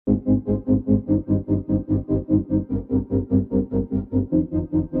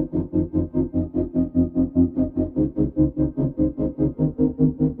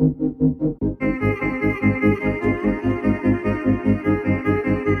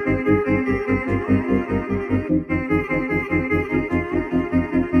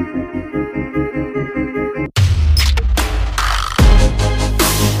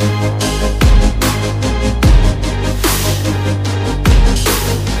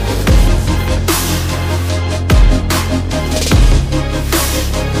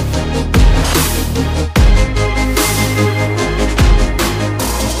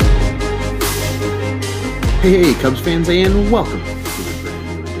Hey, Cubs fans, and welcome to the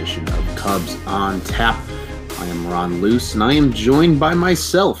brand new edition of Cubs on Tap. I am Ron Luce, and I am joined by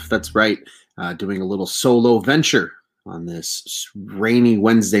myself. That's right, doing a little solo venture on this rainy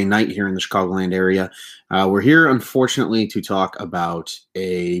Wednesday night here in the Chicagoland area. We're here, unfortunately, to talk about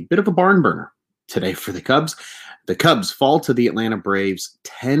a bit of a barn burner today for the Cubs. The Cubs fall to the Atlanta Braves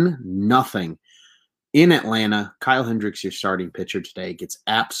 10-0 in Atlanta. Kyle Hendricks, your starting pitcher today, gets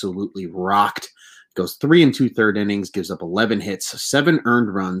absolutely rocked. Goes 3 2/3 innings, gives up 11 hits, 7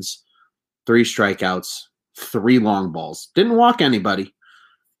 earned runs, 3 strikeouts, 3 long balls. Didn't walk anybody,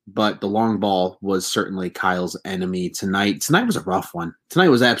 but the long ball was certainly Kyle's enemy tonight. Tonight was a rough one. Tonight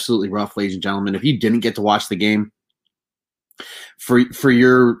was absolutely rough, ladies and gentlemen. If you didn't get to watch the game, for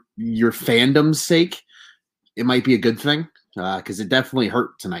your fandom's sake, it might be a good thing because it definitely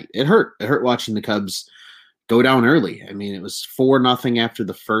hurt tonight. It hurt. It hurt watching the Cubs go down early. I mean, it was 4-0 after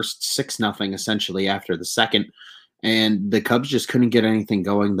the first, 6-0 essentially after the second, and the Cubs just couldn't get anything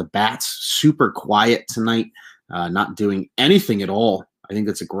going. The bats super quiet tonight, not doing anything at all. I think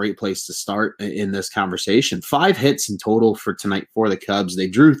that's a great place to start in this conversation. 5 hits in total for tonight for the Cubs. They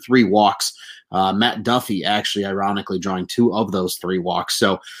drew 3 walks. Matt Duffy actually, ironically, drawing 2 of those 3 walks.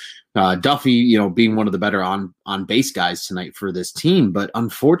 So Duffy, being one of the better on base guys tonight for this team, but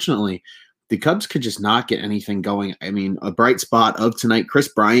unfortunately, the Cubs could just not get anything going. I mean, a bright spot of tonight, Kris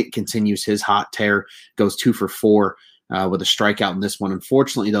Bryant continues his hot tear, goes 2 for 4 with a strikeout in this one.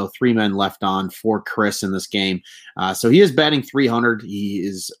 Unfortunately, though, 3 men left on for Kris in this game. So he is batting .300. He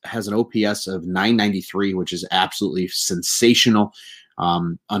has an OPS of .993, which is absolutely sensational.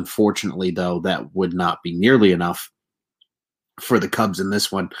 Unfortunately, though, that would not be nearly enough for the Cubs in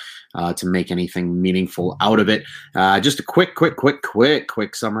this one to make anything meaningful out of it. Just a quick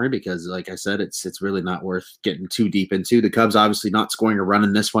summary, because like I said, it's really not worth getting too deep into. The Cubs obviously not scoring a run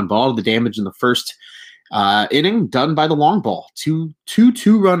in this one, but all of the damage in the first inning done by the long ball. Two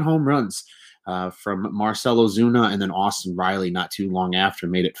 2-run home runs from Marcell Ozuna and then Austin Riley not too long after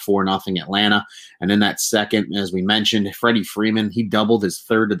made it 4-0 Atlanta. And in that second, as we mentioned, Freddie Freeman, he doubled his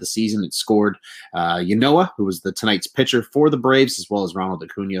 3rd of the season. It scored Ynoa, who was tonight's pitcher for the Braves, as well as Ronald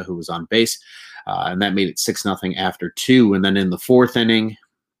Acuna, who was on base. And that made it 6-0 after 2. And then in the 4th inning,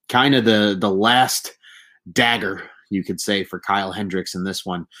 kind of the last dagger, you could say, for Kyle Hendricks in this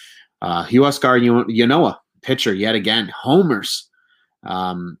one. Huascar Ynoa, pitcher yet again, homers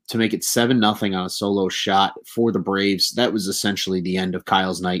to make it 7-0 on a solo shot for the Braves. That was essentially the end of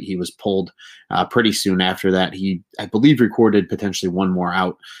Kyle's night. He was pulled pretty soon after that. He, I believe, recorded potentially one more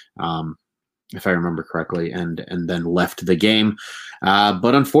out, if I remember correctly, and then left the game.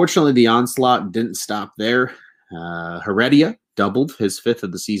 But unfortunately, the onslaught didn't stop there. Heredia doubled, his 5th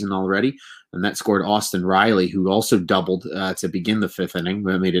of the season already, and that scored Austin Riley, who also doubled to begin the 5th inning.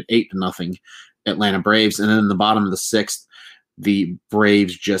 That made it 8-0 Atlanta Braves. And then in the bottom of the 6th, the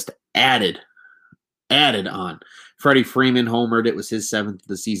Braves just added on. Freddie Freeman homered. It was his 7th of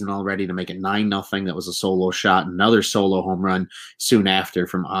the season already to make it 9-0. That was a solo shot. Another solo home run soon after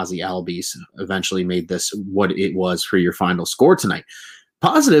from Ozzie Albies eventually made this what it was for your final score tonight.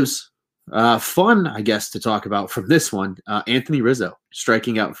 Positives, fun, I guess, to talk about from this one. Anthony Rizzo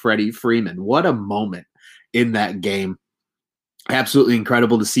striking out Freddie Freeman. What a moment in that game. Absolutely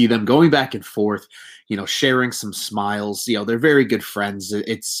incredible to see them going back and forth, sharing some smiles. They're very good friends.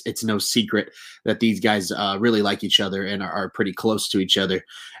 It's no secret that these guys really like each other and are pretty close to each other.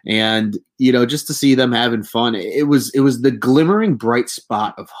 And, just to see them having fun, it was the glimmering bright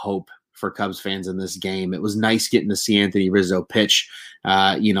spot of hope for Cubs fans in this game. It was nice getting to see Anthony Rizzo pitch.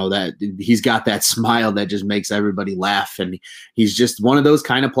 That he's got that smile that just makes everybody laugh, and he's just one of those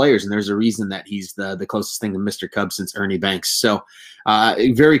kind of players. And there's a reason that he's the closest thing to Mr. Cubs since Ernie Banks. So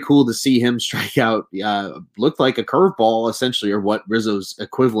very cool to see him strike out. Looked like a curveball essentially, or what Rizzo's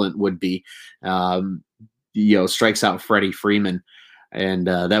equivalent would be. Strikes out Freddie Freeman. And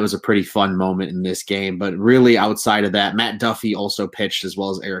that was a pretty fun moment in this game. But really, outside of that, Matt Duffy also pitched, as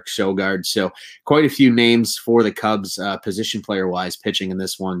well as Eric Sjogard. So quite a few names for the Cubs, position player-wise, pitching in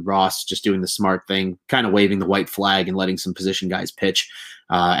this one. Ross just doing the smart thing, kind of waving the white flag and letting some position guys pitch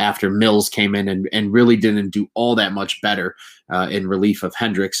after Mills came in and really didn't do all that much better in relief of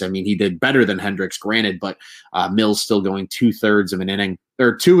Hendricks. I mean, he did better than Hendricks, granted, but Mills still going 2/3 of an inning.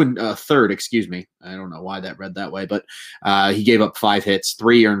 Or 2 1/3, excuse me. I don't know why that read that way, but he gave up 5 hits,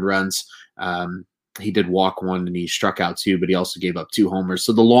 3 earned runs. He did walk 1 and he struck out 2, but he also gave up 2 homers.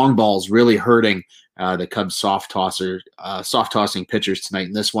 So the long ball's really hurting the Cubs soft tossing pitchers tonight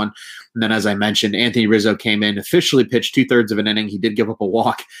in this one. And then, as I mentioned, Anthony Rizzo came in, officially pitched 2/3 of an inning. He did give up a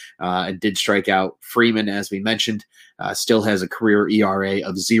walk and did strike out Freeman, as we mentioned. Still has a career ERA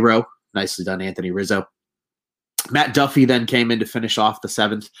of 0. Nicely done, Anthony Rizzo. Matt Duffy then came in to finish off the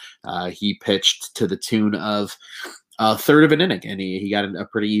seventh. He pitched to the tune of a third of an inning, and he got a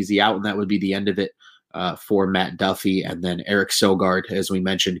pretty easy out, and that would be the end of it for Matt Duffy. And then Eric Sogard, as we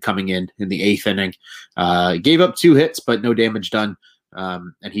mentioned, coming in the eighth inning, gave up 2 hits, but no damage done,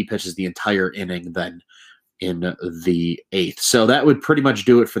 and he pitches the entire inning then in the eighth. So that would pretty much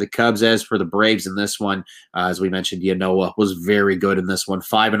do it for the Cubs. As for the Braves in this one, as we mentioned, Yanoa was very good in this one.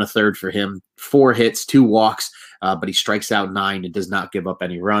 5 1/3 for him, 4 hits, 2 walks, but he strikes out 9 and does not give up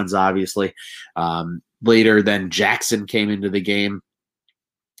any runs, obviously. Later, then Jackson came into the game,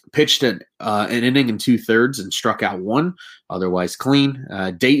 pitched an inning and 2/3 and struck out 1, otherwise clean.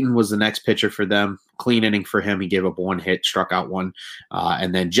 Dayton was the next pitcher for them. Clean inning for him. He gave up 1 hit, struck out 1.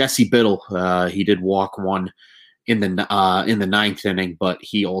 And then Jesse Biddle, he did walk 1 in the ninth inning, but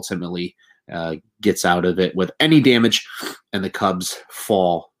he ultimately gets out of it with any damage, and the Cubs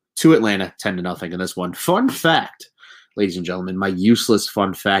fall to Atlanta 10-0 in this one. Fun fact, ladies and gentlemen, my useless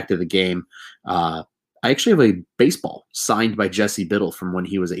fun fact of the game. I actually have a baseball signed by Jesse Biddle from when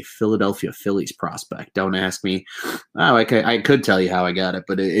he was a Philadelphia Phillies prospect. Don't ask me. Oh, I could tell you how I got it,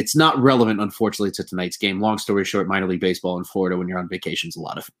 but it's not relevant, unfortunately, to tonight's game. Long story short, minor league baseball in Florida when you're on vacation is a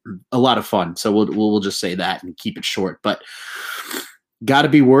lot of fun. So we'll just say that and keep it short. But got to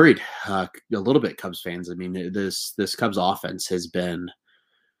be worried a little bit, Cubs fans. I mean, this Cubs offense has been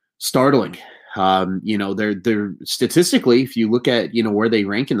startling. They're statistically, if you look at, where they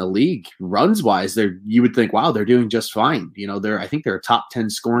rank in the league runs wise, you would think, wow, they're doing just fine. I think they're a top 10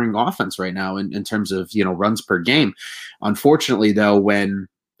 scoring offense right now in terms of, runs per game. Unfortunately, though, when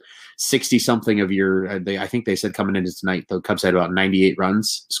 60 something of I think they said coming into tonight, the Cubs had about 98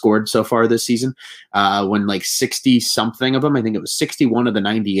 runs scored so far this season. When like 60 something of them, I think it was 61 of the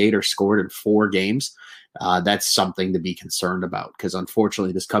 98 are scored in 4 games. That's something to be concerned about, because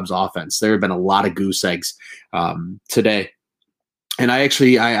unfortunately this Cubs offense, there have been a lot of goose eggs today. And I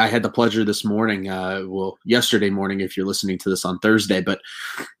had the pleasure this morning, yesterday morning, if you're listening to this on Thursday, but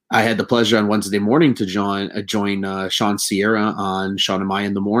I had the pleasure on Wednesday morning to join Sean Sierra on Sean and Maya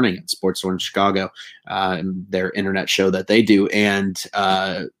in the Morning at Sports Orange Chicago, their internet show that they do. And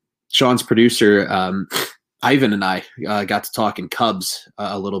Sean's producer, Ivan, and I got to talk in Cubs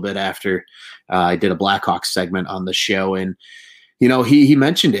a little bit after I did a Blackhawks segment on the show. And, he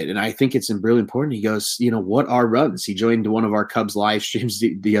mentioned it, and I think it's really important. He goes, what are runs? He joined one of our Cubs live streams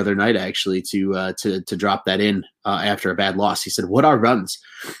the other night, actually, to drop that in after a bad loss. He said, what are runs?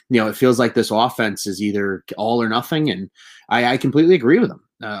 It feels like this offense is either all or nothing. And I completely agree with him.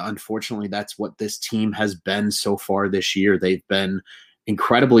 Unfortunately, that's what this team has been so far this year. They've been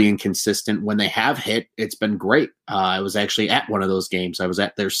incredibly inconsistent. When they have hit, it's been great. I was actually at one of those games. I was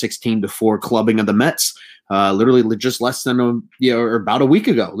at their 16-4 clubbing of the Mets, literally just less than or about a week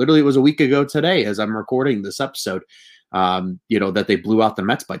ago. Literally, it was a week ago today as I'm recording this episode, that they blew out the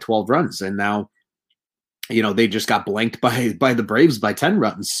Mets by 12 runs. And now, they just got blanked by the Braves by 10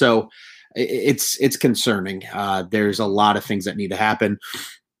 runs. So it's concerning. There's a lot of things that need to happen.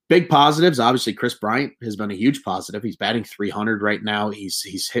 Big positives, obviously, Chris Bryant has been a huge positive. He's batting 300 right now.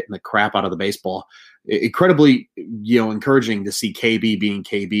 He's hitting the crap out of the baseball. Incredibly, encouraging to see KB being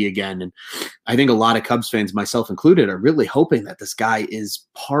KB again. And I think a lot of Cubs fans, myself included, are really hoping that this guy is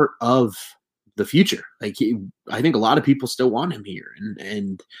part of the future. I think a lot of people still want him here.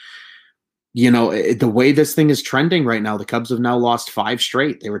 And the way this thing is trending right now, the Cubs have now lost 5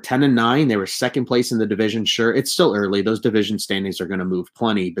 straight. They were 10-9. They were second place in the division. Sure, it's still early. Those division standings are going to move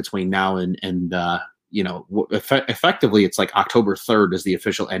plenty between now and effectively, it's like October 3rd is the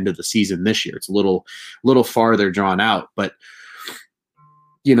official end of the season this year. It's a little farther drawn out, but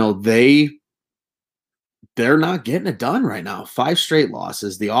they're not getting it done right now. 5 straight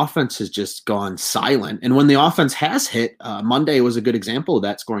losses. The offense has just gone silent. And when the offense has hit, Monday was a good example of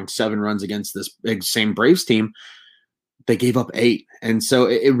that, scoring 7 runs against this big same Braves team. They gave up 8. And so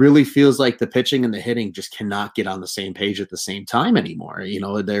it really feels like the pitching and the hitting just cannot get on the same page at the same time anymore.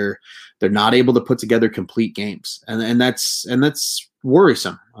 They're not able to put together complete games. And that's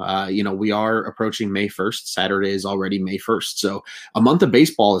worrisome. We are approaching May 1st. Saturday is already May 1st. So a month of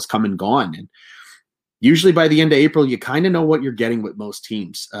baseball is come and gone. And usually by the end of April, you kind of know what you're getting with most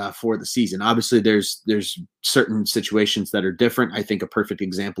teams for the season. Obviously, there's certain situations that are different. I think a perfect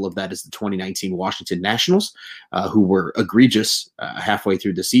example of that is the 2019 Washington Nationals, who were egregious halfway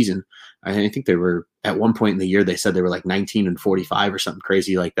through the season. I think they were, at one point in the year, they said they were like 19-45 or something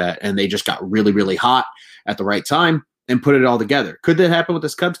crazy like that. And they just got really, really hot at the right time and put it all together. Could that happen with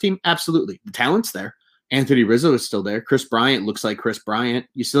this Cubs team? Absolutely. The talent's there. Anthony Rizzo is still there. Chris Bryant looks like Chris Bryant.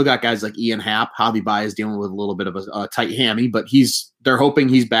 You still got guys like Ian Happ. Javi Baez dealing with a little bit of a tight hammy, but they're hoping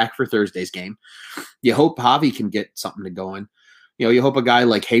he's back for Thursday's game. You hope Javi can get something to going. You hope a guy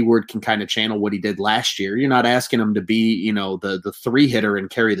like Hayward can kind of channel what he did last year. You're not asking him to be, the three hitter and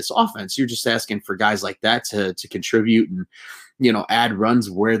carry this offense. You're just asking for guys like that to contribute and, add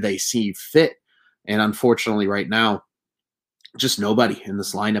runs where they see fit. And unfortunately right now, just nobody in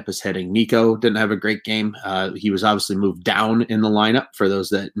this lineup is hitting. Nico didn't have a great game. He was obviously moved down in the lineup for those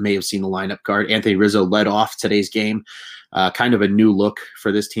that may have seen the lineup card. Anthony Rizzo led off today's game. Kind of a new look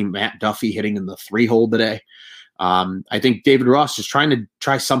for this team. Matt Duffy hitting in the 3-hole today. I think David Ross is trying to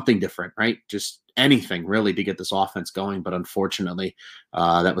try something different, right? Just anything really to get this offense going. But unfortunately,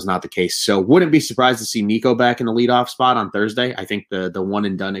 that was not the case. So wouldn't be surprised to see Nico back in the leadoff spot on Thursday. I think the one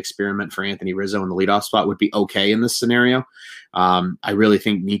and done experiment for Anthony Rizzo in the leadoff spot would be okay in this scenario. I really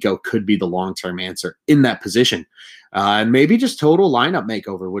think Nico could be the long-term answer in that position. And maybe just total lineup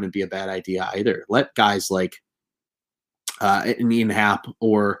makeover wouldn't be a bad idea either. Let guys like Ian Happ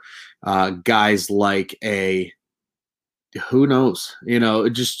or guys like who knows,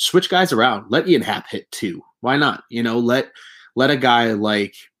 just switch guys around. Let Ian Happ hit 2. Why not? Let a guy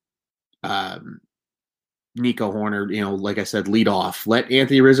like Nico Horner, like I said, lead off. Let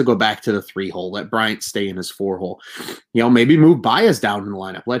Anthony Rizzo go back to the 3-hole. Let Bryant stay in his 4-hole. Maybe move Baez down in the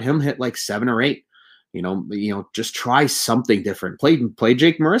lineup. Let him hit like 7 or 8. Just try something different. Play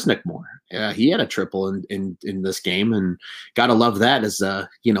Jake Marisnick more. He had a triple in this game, and gotta love that as the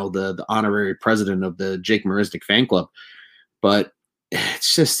honorary president of the Jake Marisnick fan club. But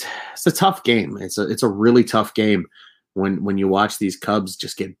it's a tough game. It's a really tough game when you watch these Cubs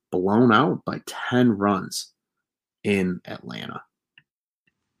just get blown out by 10 runs in Atlanta.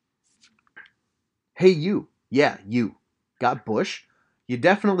 Hey, you. Yeah, you. Got Bush? You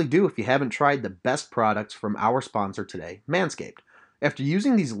definitely do if you haven't tried the best products from our sponsor today, Manscaped. After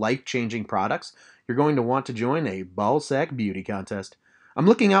using these life-changing products, you're going to want to join a ballsack beauty contest. I'm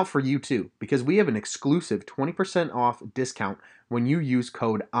looking out for you too, because we have an exclusive 20% off discount when you use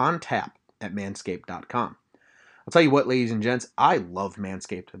code ONTAP at manscaped.com. I'll tell you what, ladies and gents, I love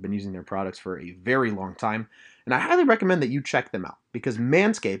Manscaped. I've been using their products for a very long time, and I highly recommend that you check them out, because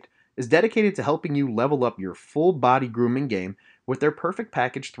Manscaped is dedicated to helping you level up your full body grooming game with their Perfect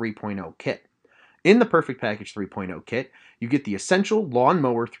Package 3.0 kit. In the Perfect Package 3.0 kit, you get the Essential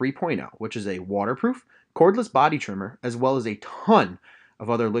Lawnmower 3.0, which is a waterproof, cordless body trimmer, as well as a ton of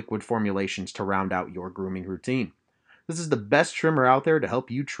other liquid formulations to round out your grooming routine. This is the best trimmer out there to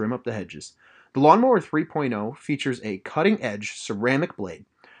help you trim up the hedges. The Lawnmower 3.0 features a cutting-edge ceramic blade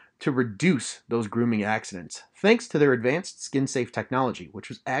to reduce those grooming accidents, thanks to their advanced skin-safe technology, which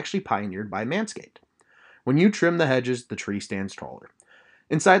was actually pioneered by Manscaped. When you trim the hedges, the tree stands taller.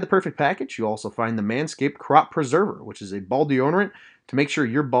 Inside the Perfect Package, you also find the Manscaped Crop Preserver, which is a ball deodorant to make sure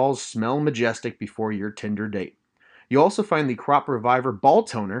your balls smell majestic before your Tinder date. You also find the Crop Reviver Ball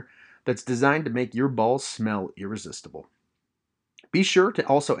Toner that's designed to make your balls smell irresistible. Be sure to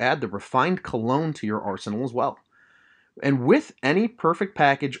also add the Refined Cologne to your arsenal as well. And with any Perfect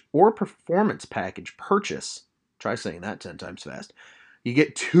Package or Performance Package purchase, try saying that 10 times fast, you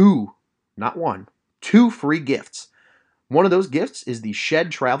get 2, not 1, 2 free gifts. One of those gifts is the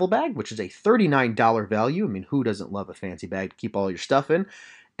Shed Travel Bag, which is a $39 value. I mean, who doesn't love a fancy bag to keep all your stuff in?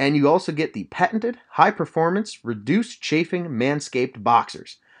 And you also get the patented high-performance, reduced chafing Manscaped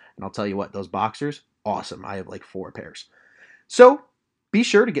boxers. And I'll tell you what, those boxers, awesome. I have like 4 pairs. So be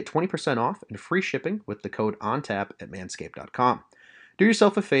sure to get 20% off and free shipping with the code ONTAP at manscaped.com. Do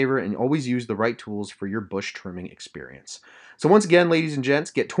yourself a favor and always use the right tools for your bush trimming experience. So once again, ladies and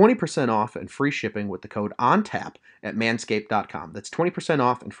gents, get 20% off and free shipping with the code ONTAP at manscaped.com. That's 20%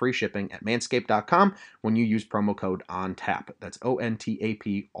 off and free shipping at manscaped.com when you use promo code ONTAP. That's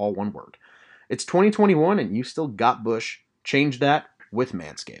ONTAP, all one word. It's 2021 and you still got bush. Change that with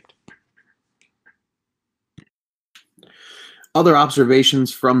Manscaped. Other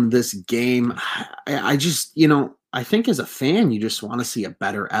observations from this game, I just, I think as a fan, you just want to see a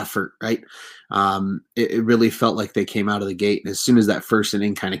better effort, right? It really felt like they came out of the gate, and as soon as that first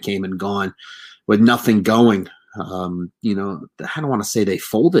inning kind of came and gone with nothing going, I don't want to say they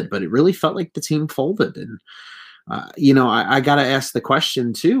folded, but it really felt like the team folded. And, I got to ask the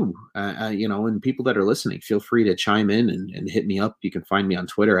question too, and people that are listening, feel free to chime in and hit me up. You can find me on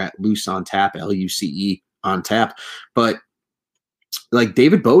Twitter at LuceOnTap, LUCE on tap. But like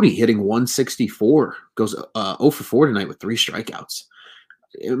David Bodie hitting 164, goes 0 for 4 tonight with 3 strikeouts.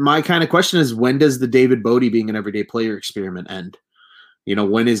 My kind of question is, when does the David Bodie being an everyday player experiment end?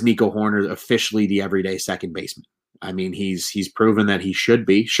 When is Nico Horner officially the everyday second baseman? I mean, he's proven that he should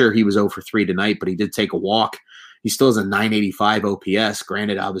be. Sure, he was 0 for 3 tonight, but he did take a walk. He still has a 985 OPS.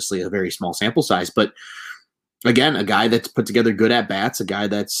 Granted, obviously a very small sample size, but again, a guy that's put together good at bats, a guy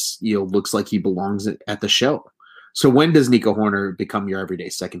that's looks like he belongs at the show. So when does Nico Hoerner become your everyday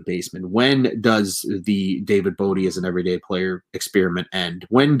second baseman? When does the David Bote as an everyday player experiment end?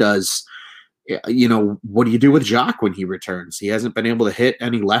 When does what do you do with Jock when he returns? He hasn't been able to hit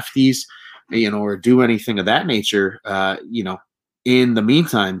any lefties, or do anything of that nature, in the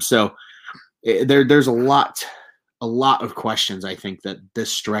meantime. So there's a lot of questions, I think, that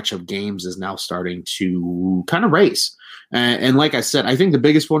this stretch of games is now starting to kind of raise. And like I said, I think the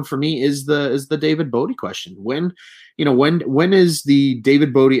biggest one for me is the David Bote question. When is the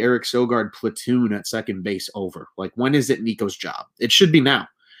David Bote, Eric Sogard platoon at second base over? Like, when is it Nico's job? It should be now.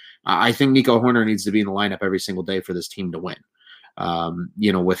 I think Nico Hoerner needs to be in the lineup every single day for this team to win.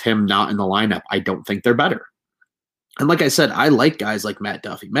 With him not in the lineup, I don't think they're better. And like I said, I like guys like Matt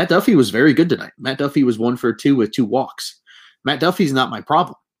Duffy. Matt Duffy was very good tonight. Matt Duffy was 1 for 2 with 2 walks. Matt Duffy's not my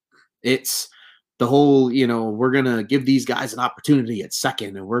problem. It's the whole, we're going to give these guys an opportunity at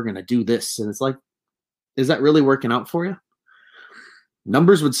second and we're going to do this. And it's like, is that really working out for you?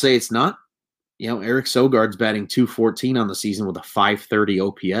 Numbers would say it's not. Eric Sogard's batting .214 on the season with a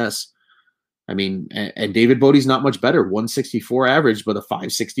 .530 OPS. I mean, and David Bote's not much better, 164 average, but a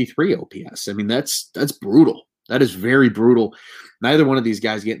 .563 OPS. I mean, that's brutal. That is very brutal. Neither one of these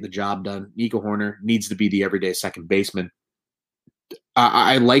guys getting the job done. Nico Hoerner needs to be the everyday second baseman.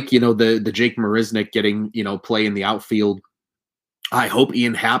 I like, the Jake Marisnick getting, play in the outfield. I hope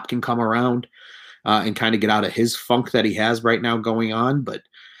Ian Happ can come around and kind of get out of his funk that he has right now going on. But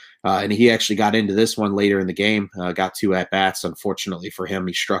and he actually got into this one later in the game, got 2 at-bats. Unfortunately for him,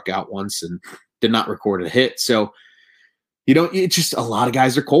 he struck out once and did not record a hit. So, it's just a lot of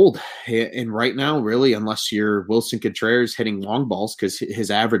guys are cold. And right now, really, unless you're Wilson Contreras hitting long balls, because his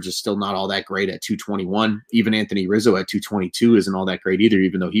average is still not all that great at 221. Even Anthony Rizzo at 222 isn't all that great either,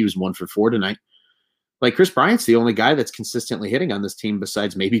 even though he was 1 for 4 tonight. Like, Chris Bryant's the only guy that's consistently hitting on this team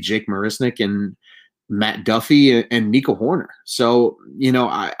besides maybe Jake Marisnick and Matt Duffy and Nico Hoerner. So,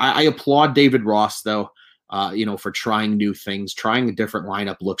 I applaud David Ross, though, for trying new things, trying different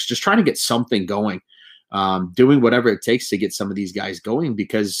lineup looks, just trying to get something going. Doing whatever it takes to get some of these guys going,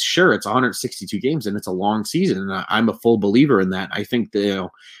 because sure, it's 162 games and it's a long season. And I'm a full believer in that. I think that,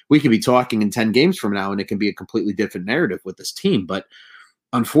 we could be talking in 10 games from now and it can be a completely different narrative with this team. But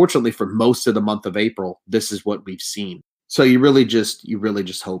unfortunately, for most of the month of April, this is what we've seen. So you really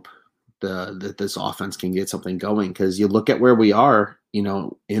just hope that this offense can get something going, because you look at where we are, in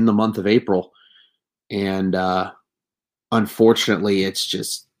the month of April, and unfortunately,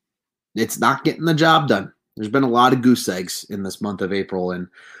 it's not getting the job done. There's been a lot of goose eggs in this month of April. And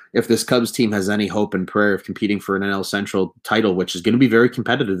if this Cubs team has any hope and prayer of competing for an NL Central title, which is going to be very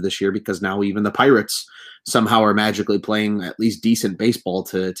competitive this year, because now even the Pirates somehow are magically playing at least decent baseball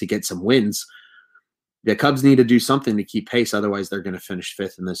to get some wins, the Cubs need to do something to keep pace. Otherwise, they're going to finish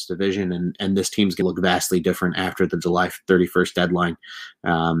 5th in this division. And this team's going to look vastly different after the July 31st deadline.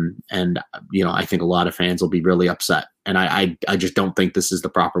 I think a lot of fans will be really upset. And I just don't think this is the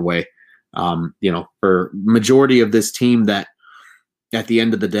proper way. For majority of this team that at the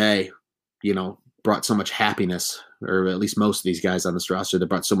end of the day, brought so much happiness, or at least most of these guys on this roster that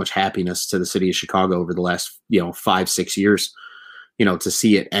brought so much happiness to the city of Chicago over the last, 5-6 years, to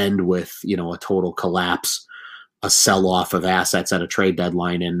see it end with, a total collapse, a sell-off of assets at a trade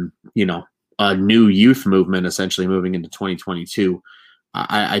deadline, and, a new youth movement essentially moving into 2022.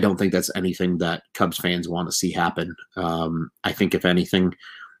 I don't think that's anything that Cubs fans want to see happen. I think if anything,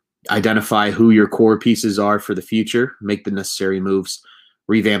 identify who your core pieces are for the future, make the necessary moves,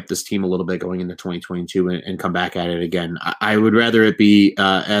 revamp this team a little bit going into 2022 and come back at it again. I would rather it be,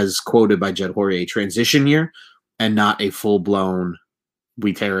 as quoted by Jed Hoyer, a transition year and not a full-blown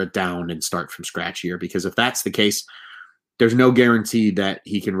we tear it down and start from scratch year, because if that's the case, there's no guarantee that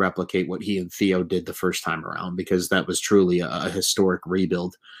he can replicate what he and Theo did the first time around, because that was truly a historic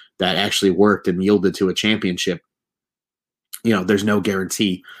rebuild that actually worked and yielded to a championship. There's no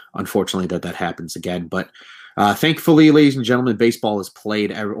guarantee, unfortunately, that happens again. But thankfully, ladies and gentlemen, baseball is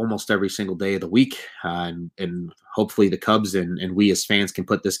played almost every single day of the week. And hopefully the Cubs and we as fans can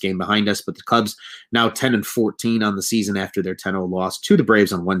put this game behind us. But the Cubs now 10-14 on the season after their 10-0 loss to the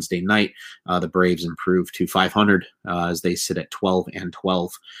Braves on Wednesday night. The Braves improved to 500 as they sit at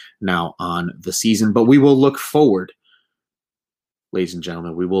 12-12 now on the season. But we will look forward, ladies and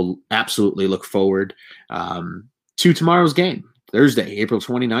gentlemen, we will absolutely look forward to tomorrow's game. Thursday, April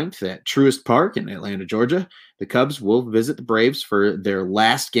 29th at Truist Park in Atlanta, Georgia, the Cubs will visit the Braves for their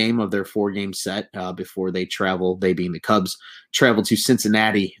last game of their 4-game set before they travel, they being the Cubs, travel to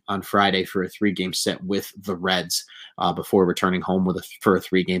Cincinnati on Friday for a 3-game set with the Reds before returning home for a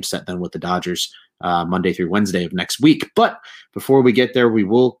 3-game set then with the Dodgers Monday through Wednesday of next week. But before we get there, we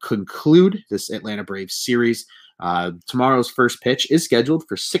will conclude this Atlanta Braves series. Tomorrow's first pitch is scheduled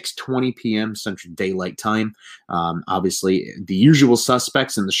for 6:20 p.m. Central Daylight Time. Obviously, the usual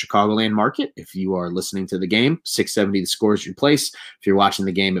suspects in the Chicagoland market. If you are listening to the game, 670 The Score is your place. If you're watching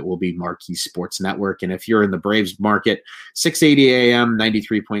the game, it will be Marquee Sports Network. And if you're in the Braves market, 680 a.m.,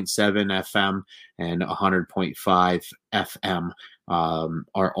 93.7 FM, and 100.5 FM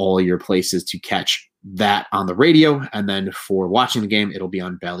are all your places to catch that on the radio. And then for watching the game, it'll be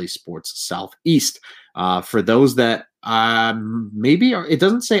on Bally Sports Southeast. For those that maybe it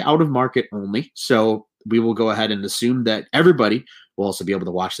doesn't say out of market only, so we will go ahead and assume that everybody will also be able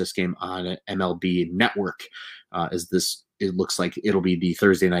to watch this game on MLB Network, it looks like it'll be the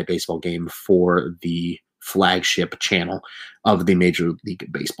Thursday night baseball game for the flagship channel of the Major League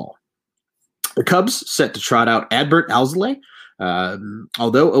Baseball. The Cubs set to trot out Adbert Alzolay.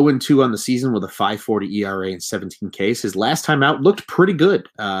 Although 0-2 on the season with a 5.40 ERA and 17 Ks, his last time out looked pretty good.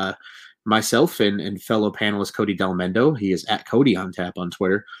 Myself and fellow panelist Cody Delmendo, he is at Cody on Tap on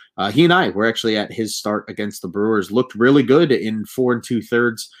Twitter. He and I were actually at his start against the Brewers. Looked really good in 4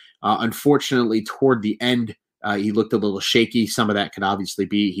 2/3. Unfortunately, toward the end, he looked a little shaky. Some of that could obviously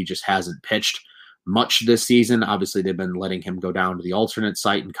be he just hasn't pitched much this season. Obviously, they've been letting him go down to the alternate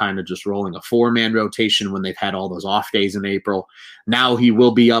site and kind of just rolling a 4-man rotation when they've had all those off days in April. Now he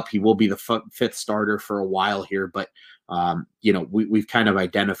will be up. He will be the fifth starter for a while here, but we've kind of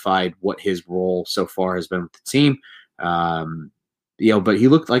identified what his role so far has been with the team. But he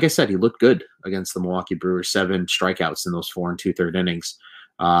looked, like I said, he looked good against the Milwaukee Brewers. 7 strikeouts in those 4 2/3 innings.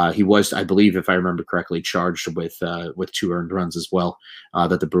 He was, I believe, if I remember correctly, charged with 2 earned runs as well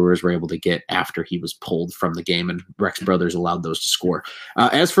that the Brewers were able to get after he was pulled from the game, and Rex Brothers allowed those to score.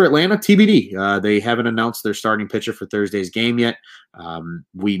 As for Atlanta, TBD. They haven't announced their starting pitcher for Thursday's game yet.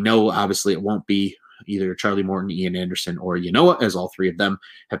 We know, obviously, it won't be either Charlie Morton, Ian Anderson, or Ynoa, as all 3 of them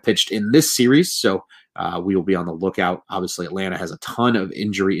have pitched in this series. So we will be on the lookout. Obviously, Atlanta has a ton of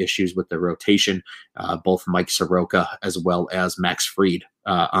injury issues with their rotation, both Mike Soroka as well as Max Fried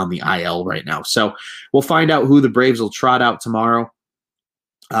on the IL right now. So we'll find out who the Braves will trot out tomorrow.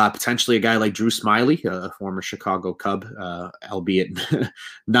 Potentially a guy like Drew Smyly, a former Chicago Cub, albeit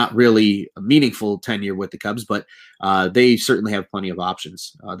not really a meaningful tenure with the Cubs, but they certainly have plenty of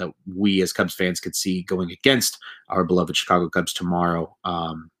options that we as Cubs fans could see going against our beloved Chicago Cubs tomorrow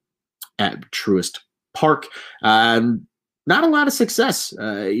at Truist Park. Not a lot of success.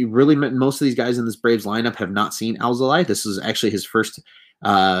 Really, most of these guys in this Braves lineup have not seen Alzolay. This is actually his first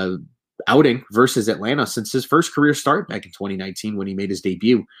outing versus Atlanta since his first career start back in 2019 when he made his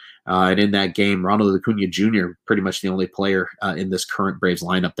debut. And in that game, Ronald Acuna Jr., pretty much the only player in this current Braves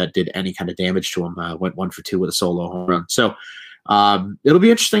lineup that did any kind of damage to him, went 1 for 2 with a solo home run. So it'll be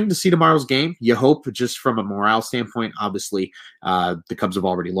interesting to see tomorrow's game. You hope, just from a morale standpoint, obviously the Cubs have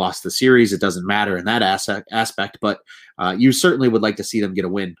already lost the series. It doesn't matter in that aspect, but you certainly would like to see them get a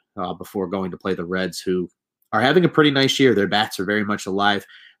win before going to play the Reds, who are having a pretty nice year. Their bats are very much alive.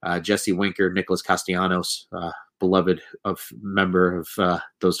 Jesse Winker, Nicholas Castellanos, beloved member of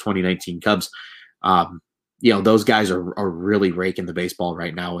those 2019 Cubs. Those guys are really raking the baseball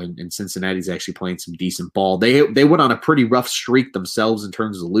right now, and Cincinnati's actually playing some decent ball. They went on a pretty rough streak themselves in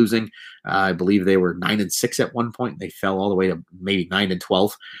terms of losing. I believe they were 9-6 at one point. They fell all the way to maybe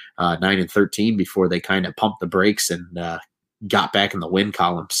 9-12, 9-13 before they kind of pumped the brakes and got back in the win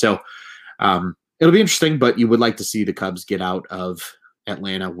column. So it'll be interesting, but you would like to see the Cubs get out of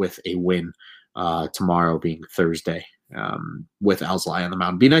Atlanta with a win tomorrow, being Thursday, with Alzolay on the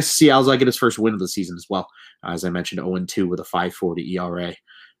mound. Be nice to see Alzolay get his first win of the season as well. As I mentioned, 0-2 with a 5.40 ERA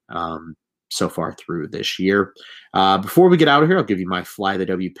so far through this year. Before we get out of here, I'll give you my Fly the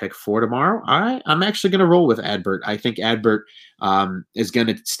W pick for tomorrow. I'm actually going to roll with Adbert. I think Adbert is going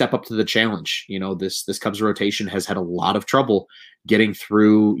to step up to the challenge. This Cubs rotation has had a lot of trouble getting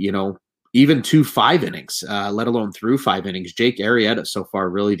through, even 5 innings, let alone through 5 innings. Jake Arrieta so far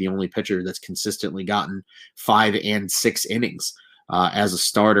really the only pitcher that's consistently gotten 5 and 6 innings as a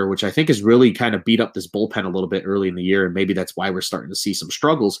starter, which I think has really kind of beat up this bullpen a little bit early in the year. And maybe that's why we're starting to see some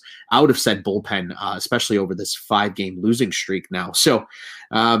struggles out of said bullpen, especially over this 5-game losing streak now. So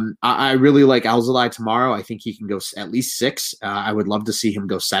I really like Alzolay tomorrow. I think he can go at least 6. I would love to see him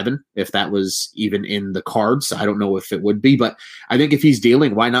go 7 if that was even in the cards. I don't know if it would be, but I think if he's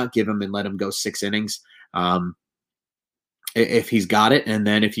dealing, why not give him and let him go 6 innings? if he's got it. And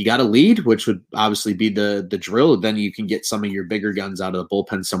then if you got a lead, which would obviously be the drill, then you can get some of your bigger guns out of the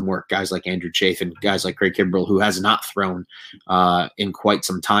bullpen some work. Guys like Andrew Chafin, guys like Craig Kimbrell, who has not thrown in quite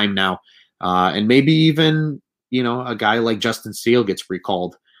some time now. And maybe even, a guy like Justin Steele gets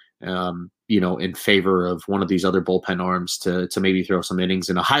recalled, in favor of one of these other bullpen arms to maybe throw some innings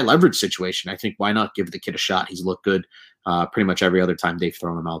in a high leverage situation. I think why not give the kid a shot? He's looked good pretty much every other time they've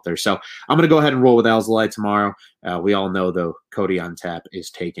thrown him out there. So I'm going to go ahead and roll with Alzolay tomorrow. We all know, though, Cody on tap is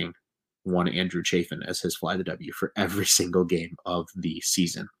taking one Andrew Chafin as his fly the W for every single game of the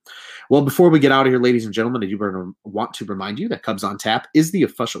season. Well, before we get out of here, ladies and gentlemen, I do want to remind you that Cubs on Tap is the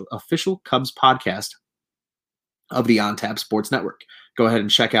official Cubs podcast of the On Tap Sports Network. Go ahead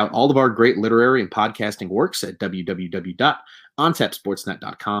and check out all of our great literary and podcasting works at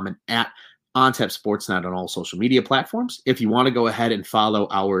www.ontapsportsnet.com and at OnTapSportsNet on all social media platforms. If you want to go ahead and follow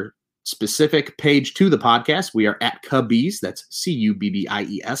our specific page to the podcast, we are at Cubbies, that's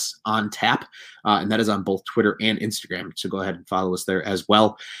Cubbies on tap, and that is on both Twitter and Instagram. So go ahead and follow us there as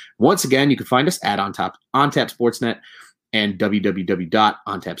well. Once again, you can find us at On Tap Sportsnet and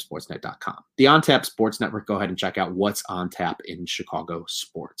www.ontapsportsnet.com. The On Tap Sports Network, go ahead and check out what's on tap in Chicago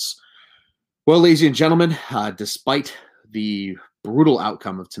sports. Well, ladies and gentlemen, despite the brutal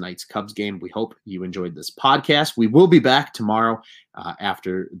outcome of tonight's Cubs game, we hope you enjoyed this podcast. We will be back tomorrow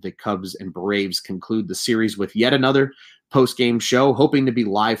after the Cubs and Braves conclude the series with yet another post-game show, hoping to be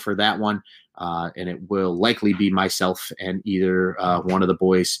live for that one. And it will likely be myself and either one of the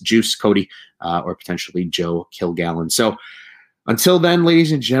boys, Juice, Cody, or potentially Joe Kilgallen. So until then,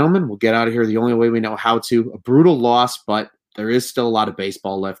 ladies and gentlemen, we'll get out of here the only way we know how to. A brutal loss, but there is still a lot of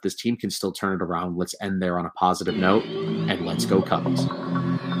baseball left. This team can still turn it around. Let's end there on a positive note, and let's go Cubs.